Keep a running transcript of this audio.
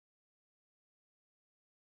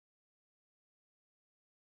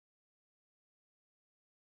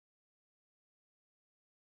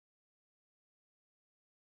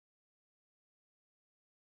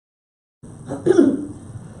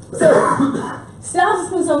So, status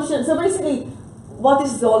consumption. So basically, what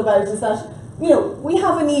this is all about is that, you know, we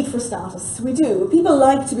have a need for status. We do. People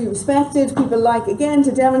like to be respected. People like, again,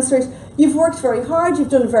 to demonstrate you've worked very hard, you've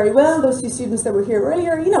done very well. Those two students that were here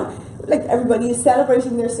earlier, you know, like everybody is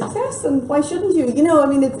celebrating their success, and why shouldn't you? You know, I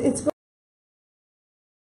mean, it's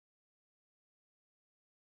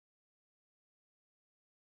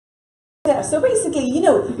yeah, so basically, you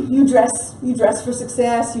know, you dress for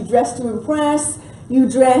success, you dress to impress, you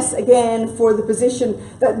dress, again, for the position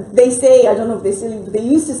that they say, I don't know if they still, but they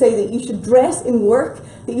used to say that you should dress in work,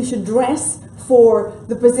 that you should dress for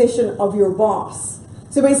the position of your boss.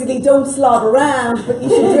 So basically, don't slob around, but you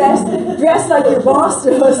should dress like your boss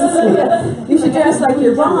does. You should dress like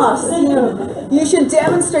your boss. You know, you should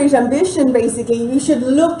demonstrate ambition. Basically, you should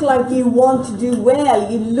look like you want to do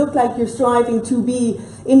well. You look like you're striving to be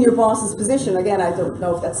in your boss's position. Again, I don't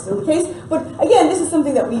know if that's still the case, but again, this is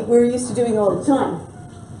something that we're used to doing all the time.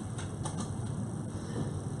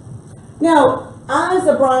 Now, as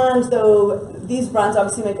a brand, though, these brands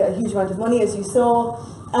obviously make a huge amount of money, as you saw,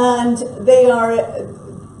 and they are.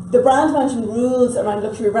 The brand management rules around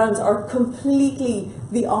luxury brands are completely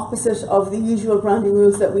the opposite of the usual branding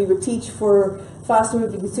rules that we would teach for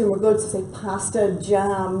fast-moving consumer goods, say pasta,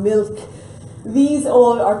 jam, milk. These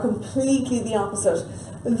all are completely the opposite.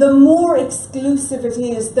 The more exclusive it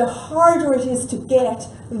is, the harder it is to get,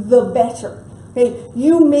 the better. Okay?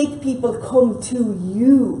 You make people come to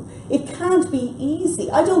you. It can't be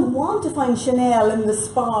easy. I don't want to find Chanel in the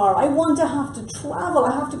Spar. I want to have to travel.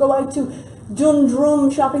 I have to go out to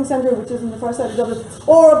Dundrum shopping centre, which is on the far side of Dublin,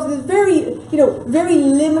 or up to this very, you know, very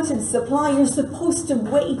limited supply. You're supposed to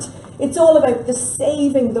wait. It's all about the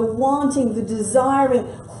saving, the wanting, the desiring.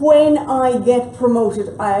 When I get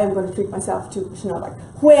promoted, I am going to treat myself to Chanel.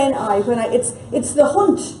 It's the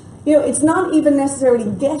hunt. You know, it's not even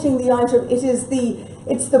necessarily getting the item.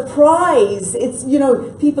 It's the prize. It's, you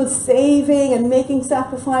know, people saving and making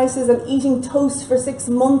sacrifices and eating toast for 6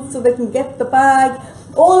 months so they can get the bag.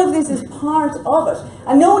 All of this is part of it.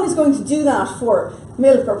 And no one is going to do that for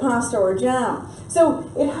milk or pasta or jam. So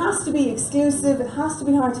it has to be exclusive. It has to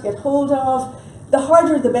be hard to get hold of. The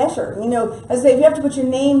harder the better. You know, as I say, if you have to put your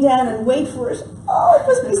name down and wait for it, oh, it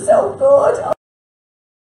must be so good. Oh.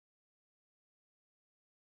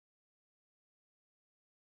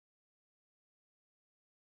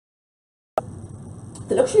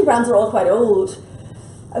 The luxury brands are all quite old.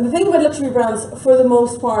 And the thing about luxury brands, for the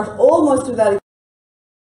most part, almost without